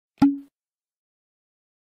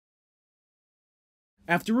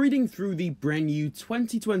After reading through the brand new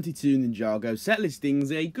 2022 Ninjago set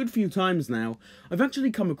listings a good few times now, I've actually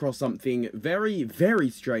come across something very, very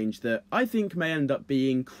strange that I think may end up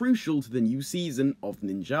being crucial to the new season of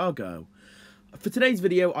Ninjago. For today's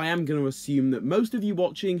video, I am going to assume that most of you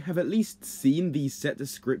watching have at least seen these set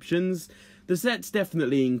descriptions. The sets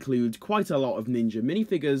definitely include quite a lot of ninja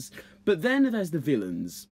minifigures, but then there's the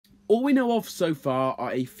villains. All we know of so far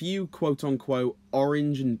are a few quote-unquote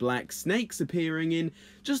orange and black snakes appearing in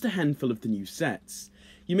just a handful of the new sets.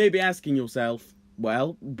 You may be asking yourself,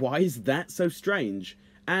 well, why is that so strange?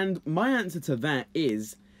 And my answer to that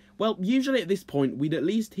is, well, usually at this point we'd at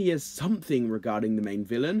least hear something regarding the main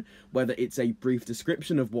villain, whether it's a brief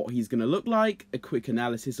description of what he's going to look like, a quick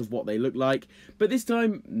analysis of what they look like, but this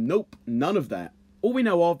time, nope, none of that. All we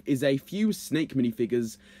know of is a few snake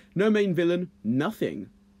minifigures, no main villain, nothing.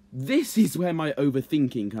 This is where my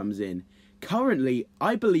overthinking comes in. Currently,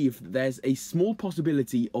 I believe that there's a small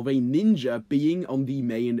possibility of a ninja being on the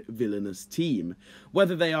main villainous team.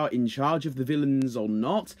 Whether they are in charge of the villains or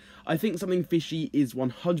not, I think something fishy is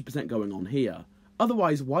 100% going on here.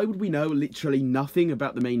 Otherwise, why would we know literally nothing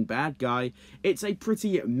about the main bad guy? It's a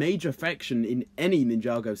pretty major faction in any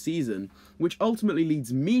Ninjago season, which ultimately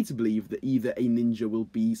leads me to believe that either a ninja will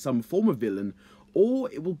be some form of villain,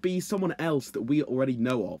 or it will be someone else that we already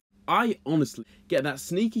know of. I honestly get that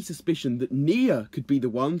sneaky suspicion that Nia could be the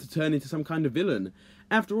one to turn into some kind of villain.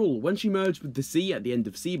 After all, when she merged with the Sea at the end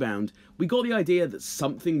of Seabound, we got the idea that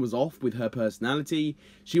something was off with her personality.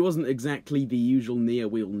 She wasn't exactly the usual Nia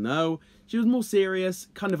we all know. She was more serious,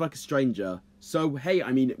 kind of like a stranger. So hey,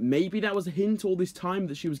 I mean, maybe that was a hint all this time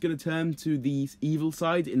that she was going to turn to the evil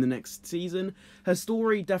side in the next season. Her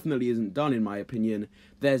story definitely isn't done in my opinion.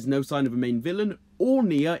 There's no sign of a main villain or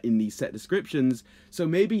Nia in these set descriptions, so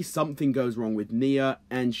maybe something goes wrong with Nia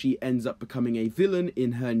and she ends up becoming a villain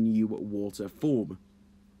in her new water form.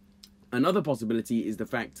 Another possibility is the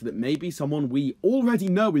fact that maybe someone we already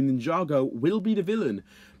know in Ninjago will be the villain.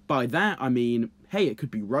 By that I mean, hey, it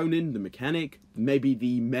could be Ronin, the mechanic, maybe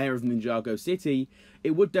the mayor of Ninjago City.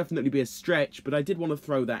 It would definitely be a stretch, but I did want to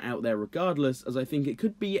throw that out there regardless, as I think it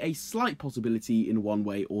could be a slight possibility in one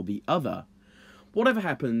way or the other. Whatever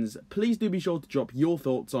happens, please do be sure to drop your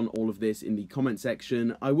thoughts on all of this in the comment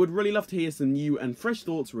section. I would really love to hear some new and fresh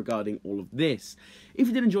thoughts regarding all of this. If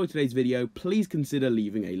you did enjoy today's video, please consider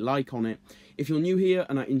leaving a like on it. If you're new here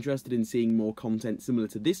and are interested in seeing more content similar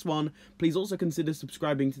to this one, please also consider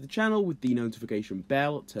subscribing to the channel with the notification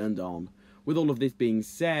bell turned on. With all of this being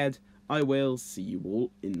said, I will see you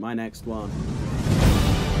all in my next one.